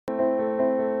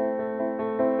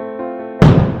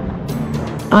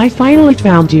I finally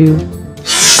found you.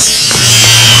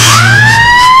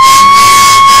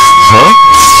 Huh?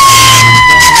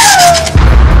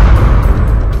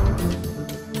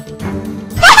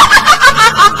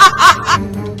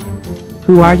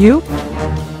 Who are you?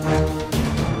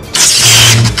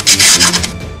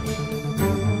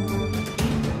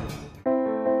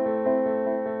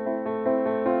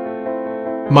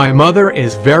 My mother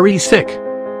is very sick.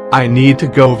 I need to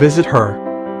go visit her.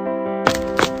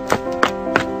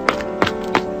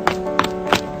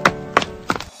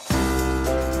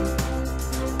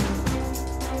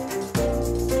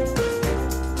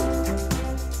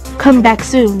 Come back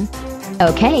soon.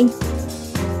 Okay.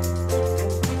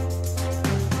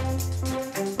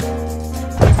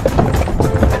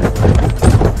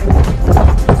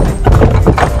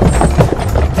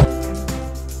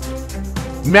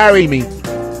 Marry me.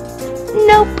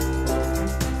 Nope.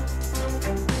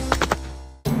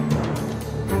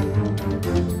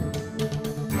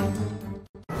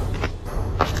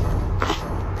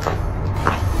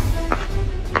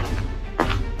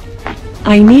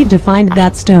 I need to find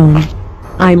that stone.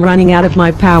 I'm running out of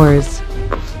my powers.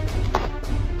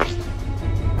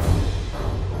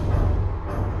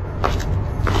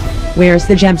 Where's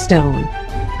the gemstone?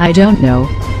 I don't know.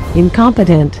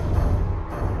 Incompetent.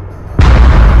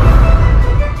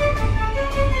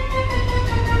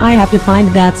 I have to find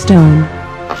that stone.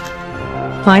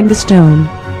 Find the stone.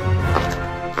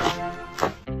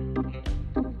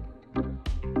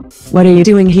 What are you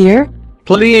doing here?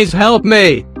 Please help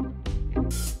me!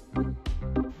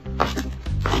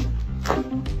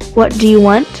 What do you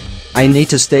want? I need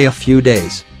to stay a few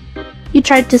days. You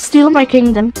tried to steal my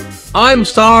kingdom. I'm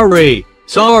sorry!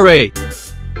 Sorry!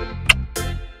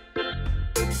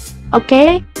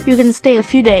 Okay, you can stay a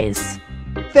few days.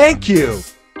 Thank you.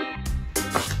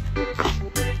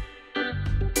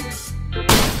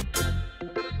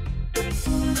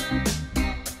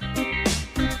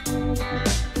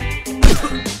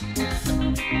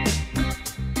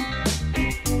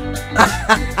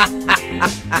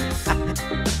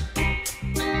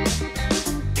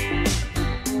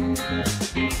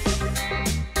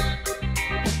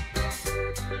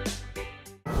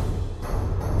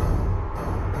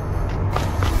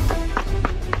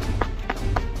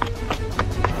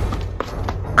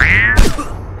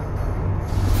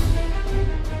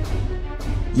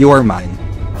 You are mine.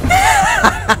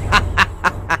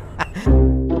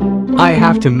 I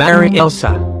have to marry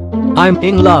Elsa. I'm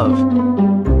in love.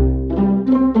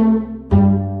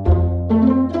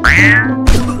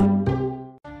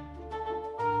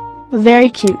 Very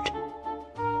cute.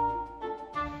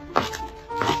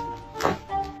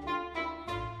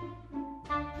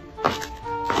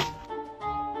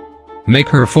 Make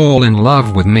her fall in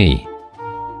love with me.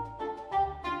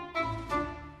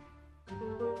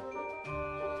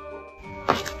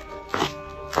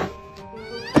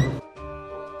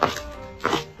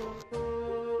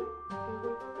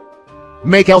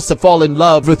 Make Elsa fall in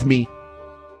love with me.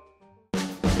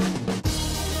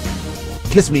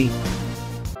 Kiss me.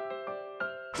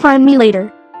 Find me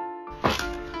later.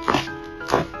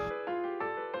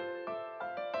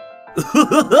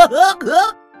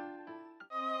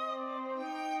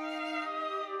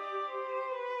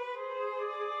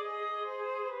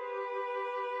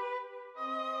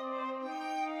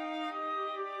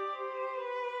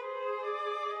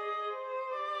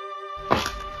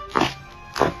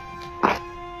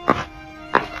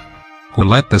 Who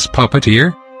let this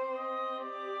puppeteer?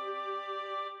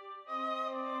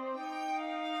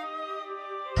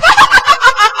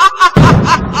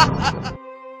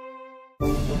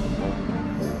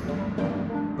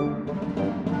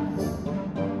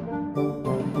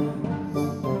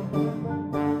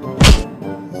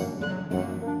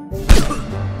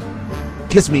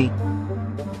 Kiss me.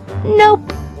 Nope.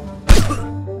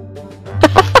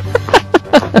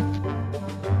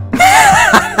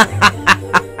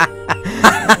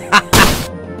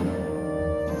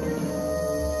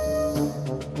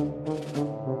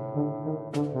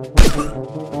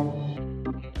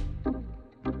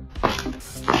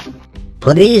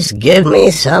 Please give me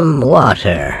some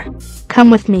water.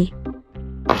 Come with me.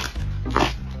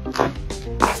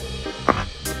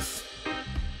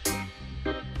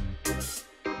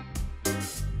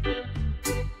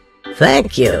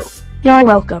 Thank you. You're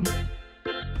welcome.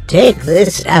 Take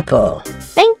this apple.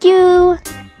 Thank you.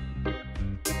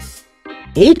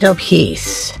 Eat a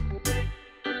piece.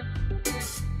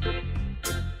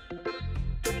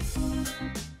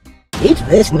 Eat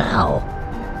this now.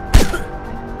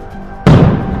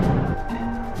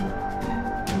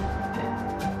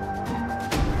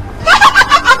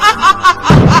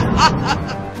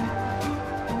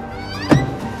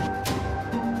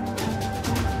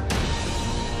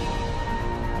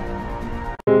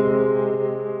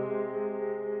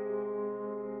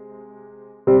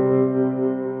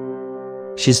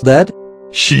 She's dead?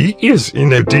 She is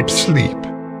in a deep sleep.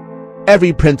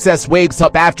 Every princess wakes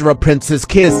up after a prince's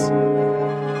kiss.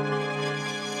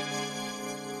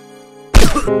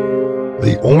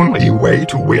 The only way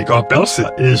to wake up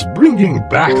Elsa is bringing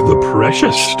back the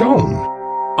precious stone.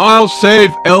 I'll save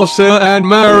Elsa and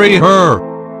marry her.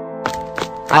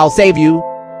 I'll save you.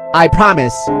 I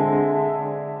promise.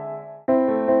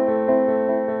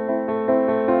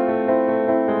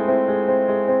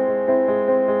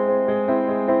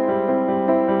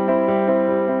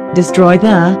 Destroy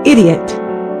the idiot.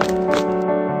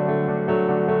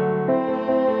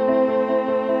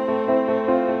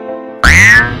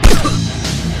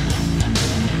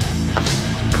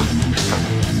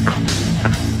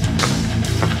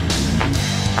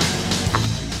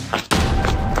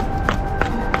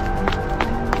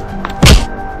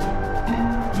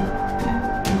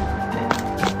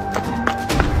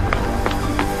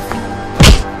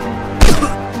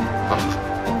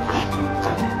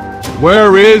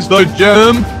 Where is the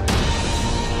gem?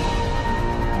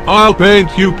 I'll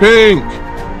paint you pink.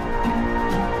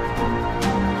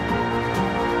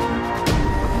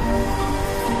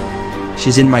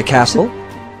 She's in my castle?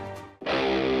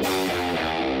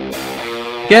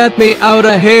 Get me out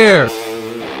of here.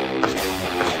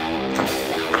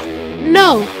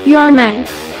 No, you're mine.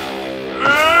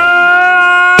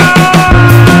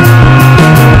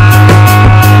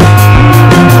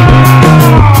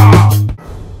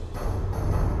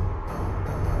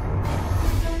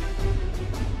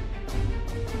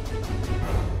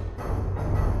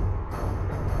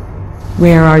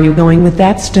 Where are you going with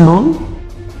that stone?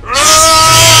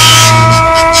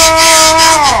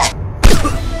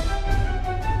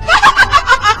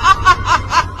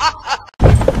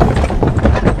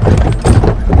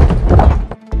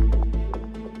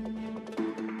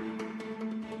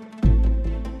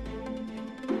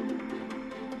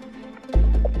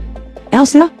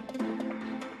 Elsa?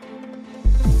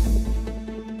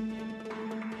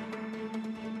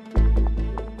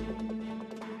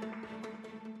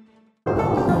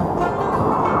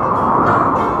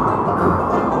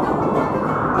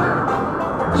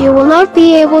 You will not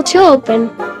be able to open.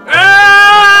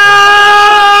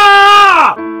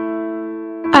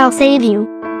 I'll save you.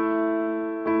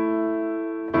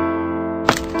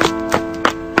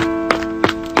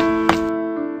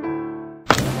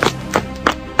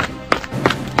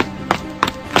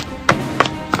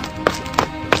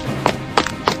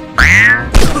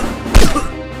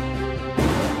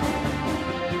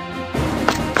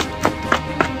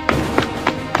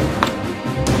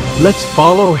 Let's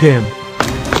follow him.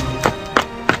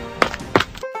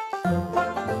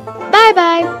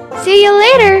 Bye-bye. See you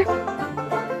later.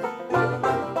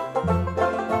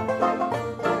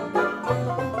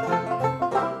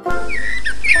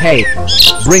 Hey,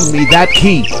 bring me that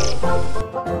key.